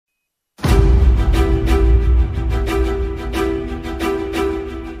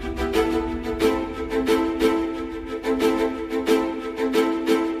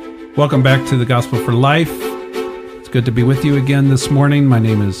Welcome back to the Gospel for Life. It's good to be with you again this morning. My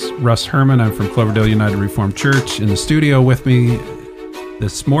name is Russ Herman. I'm from Cloverdale United Reformed Church. In the studio with me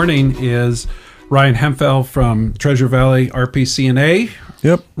this morning is Ryan Hempfeld from Treasure Valley RPCNA.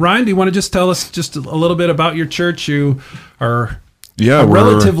 Yep. Ryan, do you want to just tell us just a little bit about your church? You are we're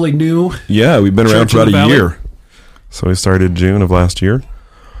relatively new. Yeah, we've been around for about a year. So we started June of last year,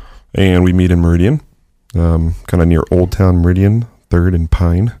 and we meet in Meridian, kind of near Old Town Meridian, 3rd and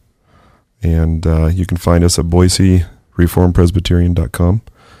Pine. And you can find us at BoiseReformedPresbyterian.com.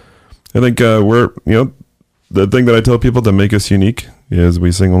 I think we're, the thing that I tell people to make us unique is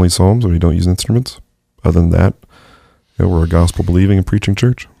we sing only psalms and we don't use instruments. Other than that, we're a gospel-believing and preaching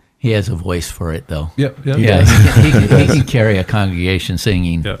church. He has a voice for it, though. Yep. He can carry a congregation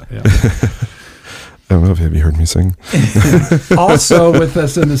singing. Yeah. I don't know if you heard me sing. Also with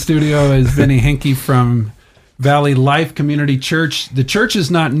us in the studio is Vinny Henke from Valley Life Community Church. The church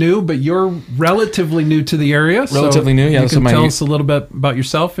is not new, but you're relatively new to the area. Relatively new, yeah. You can tell us a little bit about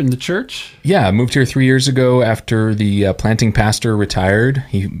yourself and the church? Yeah, I moved here 3 years ago after the planting pastor retired.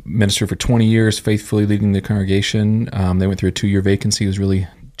 He ministered for 20 years, faithfully leading the congregation. They went through a 2-year vacancy. It was really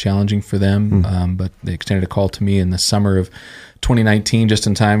challenging for them, but they extended a call to me in the summer of 2019, just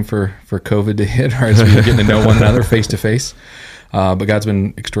in time for COVID to hit, or as we were getting to know one another face to face. But God's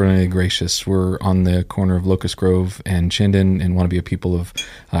been extraordinarily gracious. We're on the corner of Locust Grove and Chinden and want to be a people of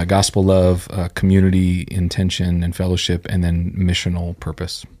gospel love, community intention and fellowship, and then missional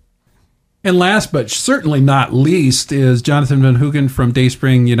purpose. And last but certainly not least is Jonathan Van Hoogen from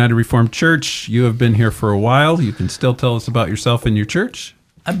Dayspring United Reformed Church. You have been here for a while. You can still tell us about yourself and your church.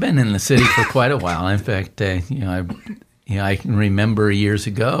 I've been in the city for quite a while. In fact, I can remember years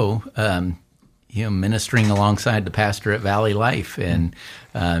ago, ministering alongside the pastor at Valley Life, and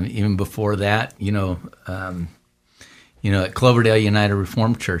even before that, at Cloverdale United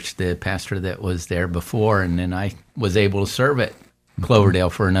Reformed Church, the pastor that was there before, and then I was able to serve at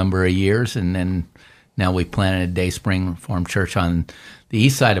Cloverdale for a number of years, and then now we planted a Dayspring Reformed Church on the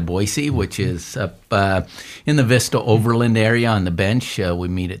east side of Boise, which is up in the Vista Overland area on the bench. We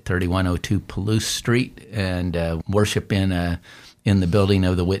meet at 3102 Palouse Street and worship in the building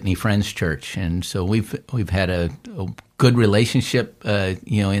of the Whitney Friends Church, and so we've had a good relationship,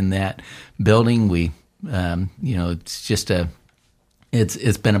 in that building. We, it's just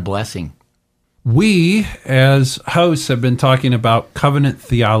it's been a blessing. We, as hosts, have been talking about covenant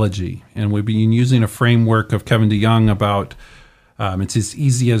theology, and we've been using a framework of Kevin DeYoung about. It's as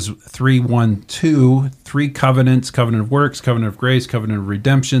easy as 3-1-2, 3 covenants: covenant of works, covenant of grace, covenant of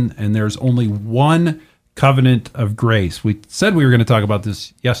redemption, and there's only one covenant of grace. We said we were going to talk about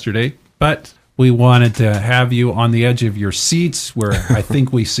this yesterday, but we wanted to have you on the edge of your seats, where I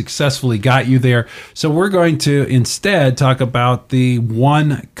think we successfully got you there. So we're going to instead talk about the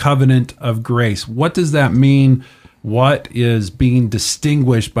one covenant of grace. What does that mean? What is being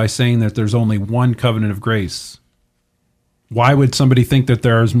distinguished by saying that there's only one covenant of grace? Why would somebody think that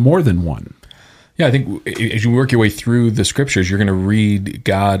there's more than one? Yeah, I think as you work your way through the scriptures, you're going to read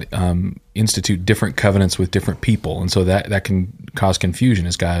God institute different covenants with different people. And so that can cause confusion.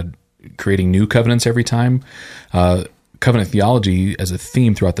 Is God creating new covenants every time? Covenant theology as a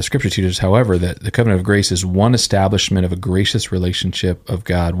theme throughout the scripture teaches, however, that the covenant of grace is one establishment of a gracious relationship of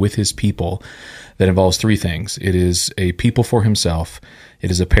God with his people that involves 3 things. It is a people for himself,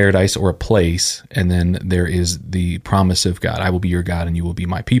 it is a paradise or a place, and then there is the promise of God. I will be your God and you will be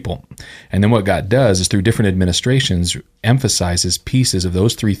my people. And then what God does is through different administrations emphasizes pieces of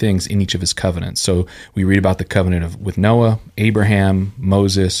those 3 things in each of his covenants. So we read about the covenant with Noah, Abraham,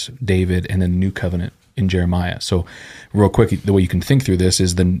 Moses, David, and then the new covenant in Jeremiah. So real quick, the way you can think through this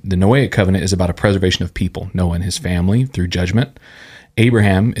is the Noahic covenant is about a preservation of people, Noah and his family through judgment.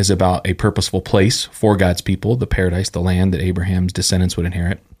 Abraham is about a purposeful place for God's people, the paradise, the land that Abraham's descendants would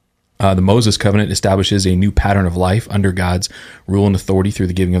inherit. The Moses covenant establishes a new pattern of life under God's rule and authority through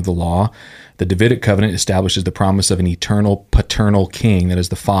the giving of the law. The Davidic covenant establishes the promise of an eternal paternal king that is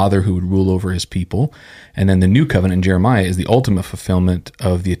the father who would rule over his people. And then the new covenant in Jeremiah is the ultimate fulfillment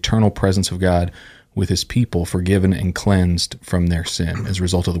of the eternal presence of God with his people, forgiven and cleansed from their sin as a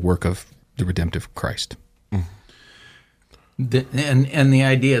result of the work of the redemptive Christ. And the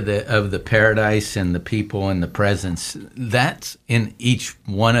idea of the paradise and the people and the presence, that's in each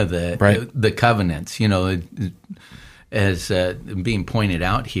one of the covenants, as being pointed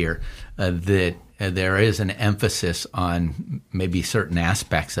out here, that there is an emphasis on maybe certain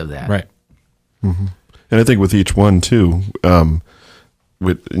aspects of that. Right. Mm-hmm. And I think with each one too,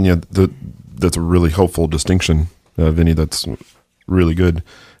 that's a really helpful distinction, Vinny. That's really good.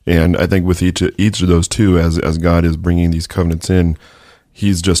 And I think with each of those two, as God is bringing these covenants in,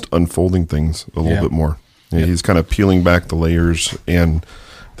 he's just unfolding things a little Yeah. bit more. Yeah. He's kind of peeling back the layers. And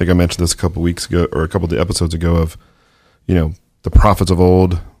I think I mentioned this a couple of weeks ago, or a couple of episodes ago, of, the prophets of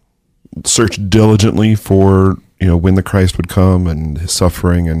old searched diligently for, when the Christ would come and his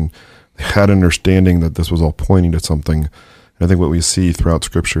suffering, and they had an understanding that this was all pointing to something. And I think what we see throughout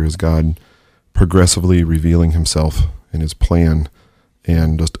Scripture is God progressively revealing himself and his plan,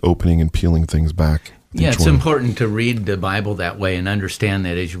 and just opening and peeling things back. Yeah, it's important to read the Bible that way and understand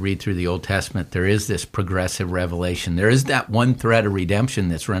that as you read through the Old Testament, there is this progressive revelation. There is that one thread of redemption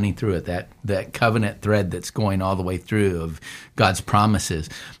that's running through it, that covenant thread that's going all the way through of God's promises.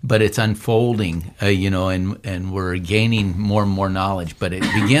 But it's unfolding, and we're gaining more and more knowledge. But it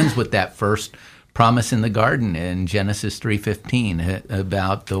begins with that first promise in the garden in Genesis 3:15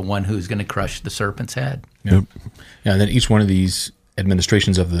 about the one who's going to crush the serpent's head. Yep. Yeah, and then each one of these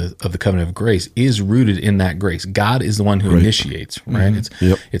administrations of the covenant of grace is rooted in that grace. God is the one who initiates, right?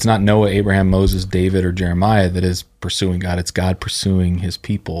 It's not Noah, Abraham, Moses, David, or Jeremiah that is pursuing God. It's God pursuing his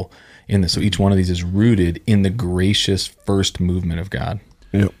people in this. So each one of these is rooted in the gracious first movement of God.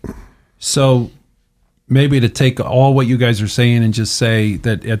 Yep. So maybe to take all what you guys are saying and just say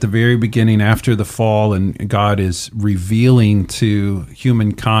that at the very beginning, after the fall, and God is revealing to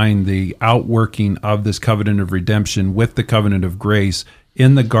humankind the outworking of this covenant of redemption with the covenant of grace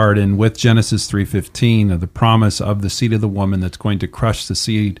in the garden with Genesis 3:15, of the promise of the seed of the woman that's going to crush the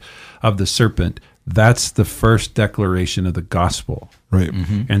seed of the serpent. That's the first declaration of the gospel. Right.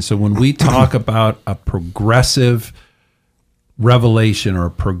 And so when we talk about a progressive revelation or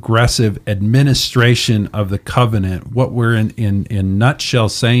a progressive administration of the covenant, what we're in nutshell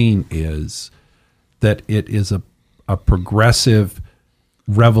saying is that it is a progressive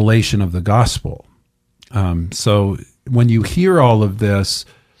revelation of the gospel. So when you hear all of this,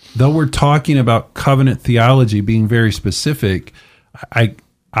 though we're talking about covenant theology being very specific,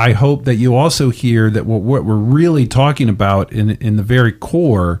 I hope that you also hear that what we're really talking about in the very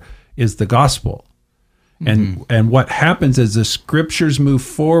core is the gospel. And what happens as the scriptures move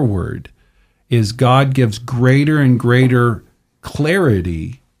forward is God gives greater and greater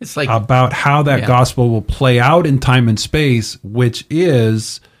clarity about how that gospel will play out in time and space, which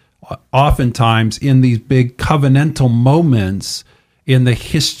is oftentimes in these big covenantal moments in the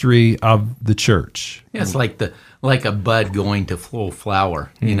history of the church. Yeah, it's like a bud going to full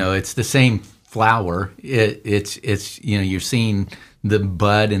flower. It's the same flower. It's you're seeing the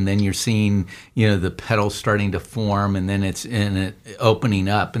bud, and then you're seeing the petals starting to form, and then it's opening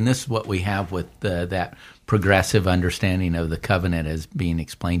up. And this is what we have with that progressive understanding of the covenant as being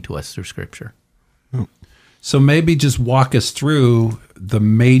explained to us through Scripture. So maybe just walk us through the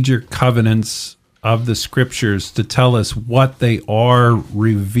major covenants of the Scriptures to tell us what they are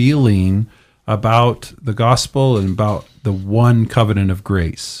revealing about the gospel and about the one covenant of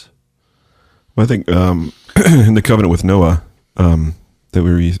grace. Well, I think in the covenant with Noah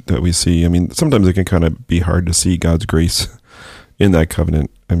that we see, I mean, sometimes it can kind of be hard to see God's grace in that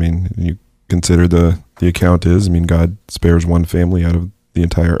covenant. I mean, you consider the account is, I mean, God spares one family out of the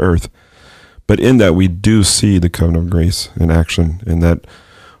entire earth. But in that, we do see the covenant of grace in action, in that,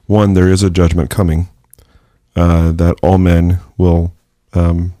 one, there is a judgment coming that all men will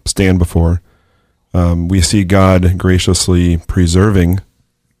stand before. We see God graciously preserving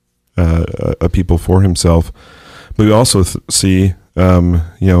a people for himself. But we also see, in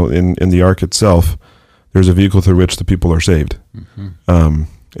the ark itself, there's a vehicle through which the people are saved.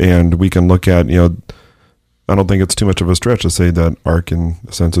 And we can look at, I don't think it's too much of a stretch to say that ark, in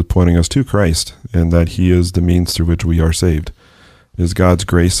a sense, is pointing us to Christ, and that he is the means through which we are saved. It is God's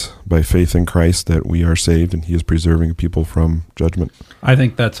grace by faith in Christ that we are saved, and he is preserving people from judgment. I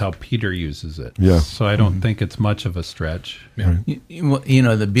think that's how Peter uses it. Yeah. So I don't think it's much of a stretch. Yeah. The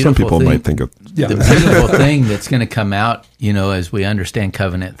beautiful Some people thing, might think of the beautiful thing that's going to come out, as we understand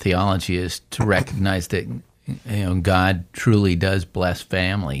covenant theology, is to recognize that God truly does bless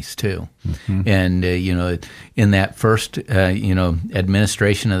families too. And in that first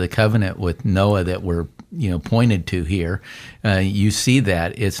administration of the covenant with Noah that we're pointed to here, you see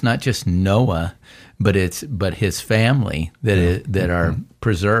that it's not just Noah, but his family that are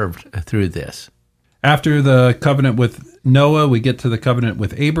preserved through this. After the covenant with Noah, we get to the covenant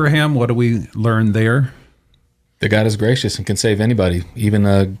with Abraham. What do we learn there? The God is gracious and can save anybody, even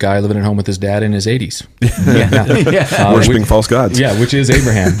a guy living at home with his dad in his 80s. Worshipping false gods. Yeah, which is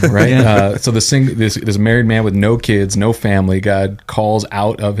Abraham, right? So this married man with no kids, no family, God calls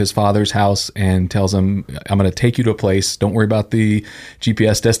out of his father's house and tells him, I'm going to take you to a place. Don't worry about the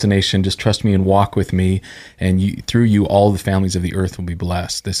GPS destination. Just trust me and walk with me. And through you, all the families of the earth will be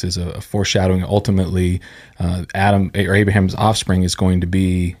blessed. This is a foreshadowing. Ultimately, Abraham's offspring is going to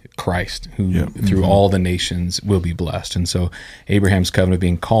be Christ, who through all the nations will be blessed. And so Abraham's covenant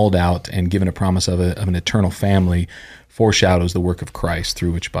being called out and given a promise of an eternal family foreshadows the work of Christ,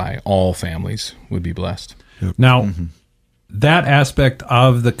 through which by all families would be blessed. Now, that aspect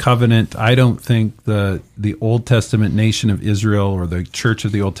of the covenant, I don't think the Old Testament nation of Israel or the church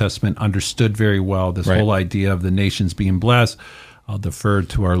of the Old Testament understood very well, this whole idea of the nations being blessed. I'll defer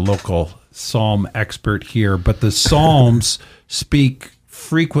to our local psalm expert here, but the Psalms speak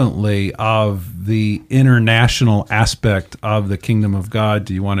frequently of the international aspect of the kingdom of God.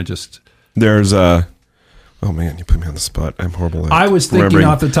 Do you want to just... There's oh man, you put me on the spot. I'm horrible at I was thinking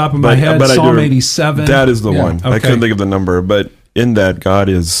off the top of my head, Psalm 87. That is the one. Okay. I couldn't think of the number, but in that, God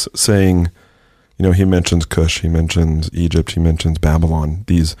is saying, he mentions Cush, he mentions Egypt, he mentions Babylon,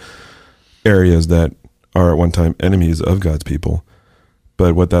 these areas that are at one time enemies of God's people.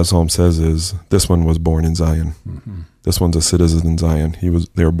 But what that psalm says is, this one was born in Zion. Mm-hmm. This one's a citizen in Zion.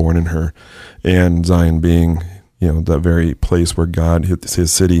 They were born in her. And Zion being, that very place where God hits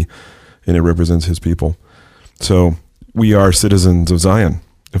his city, and it represents his people. So we are citizens of Zion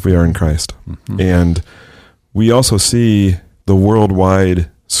if we are in Christ. Mm-hmm. And we also see the worldwide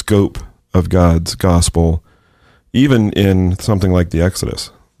scope of God's gospel, even in something like the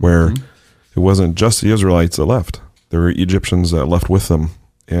Exodus, where it wasn't just the Israelites that left. There were Egyptians that left with them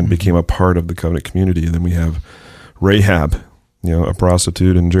and became a part of the covenant community. And then we have Rahab, a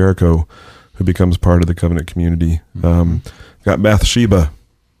prostitute in Jericho, who becomes part of the covenant community. Got Bathsheba.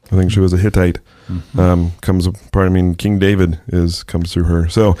 I think she was a Hittite. Comes part. King David comes through her.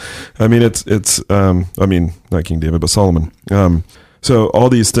 So, it's not King David, but Solomon. So all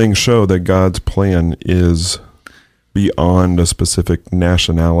these things show that God's plan is beyond a specific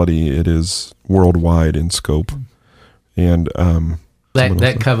nationality. It is worldwide in scope. And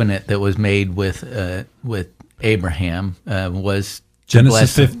that covenant that was made with Abraham was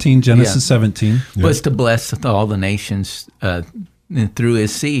Genesis 15, Genesis 17 was to bless all the nations through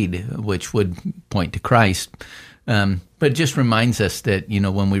his seed, which would point to Christ. But it just reminds us that,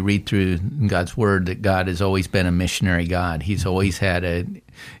 when we read through God's word, that God has always been a missionary God. He's always had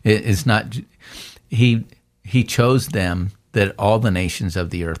he chose them that all the nations of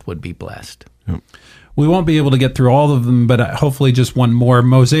the earth would be blessed. Yep. We won't be able to get through all of them, but hopefully just one more.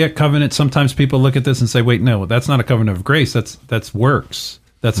 Mosaic covenant, sometimes people look at this and say, wait, no, that's not a covenant of grace. That's works.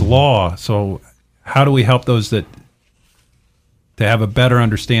 That's law. So how do we help those to have a better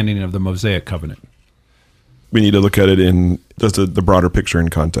understanding of the Mosaic covenant? We need to look at it in just the broader picture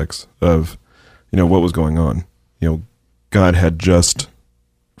and context of, what was going on. God had just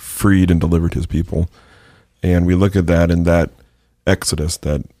freed and delivered his people. And we look at that in that Exodus,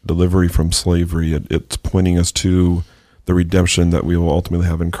 that delivery from slavery. It's pointing us to the redemption that we will ultimately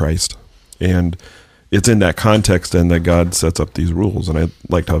have in Christ. And it's in that context then that God sets up these rules. And I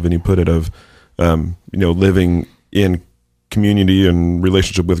liked how Vinny put it of, living in community and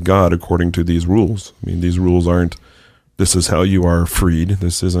relationship with God according to these rules. These rules aren't, this is how you are freed.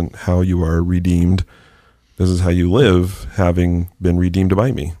 This isn't how you are redeemed. This is how you live, having been redeemed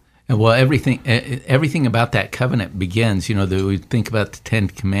by me. Well, everything about that covenant begins, that we think about the 10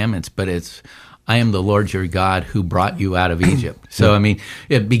 Commandments, but it's, I am the Lord your God who brought you out of Egypt. So,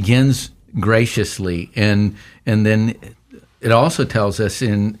 it begins graciously. And then it also tells us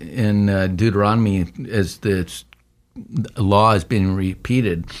in Deuteronomy, as the law is being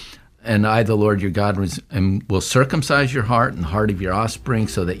repeated, and I, the Lord your God, will circumcise your heart and the heart of your offspring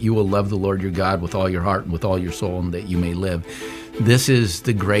so that you will love the Lord your God with all your heart and with all your soul, and that you may live. This is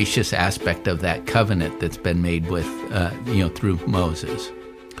the gracious aspect of that covenant that's been made with, through Moses.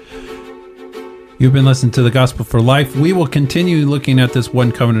 You've been listening to The Gospel for Life. We will continue looking at this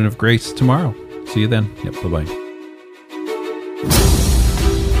one covenant of grace tomorrow. See you then. Yep, bye-bye.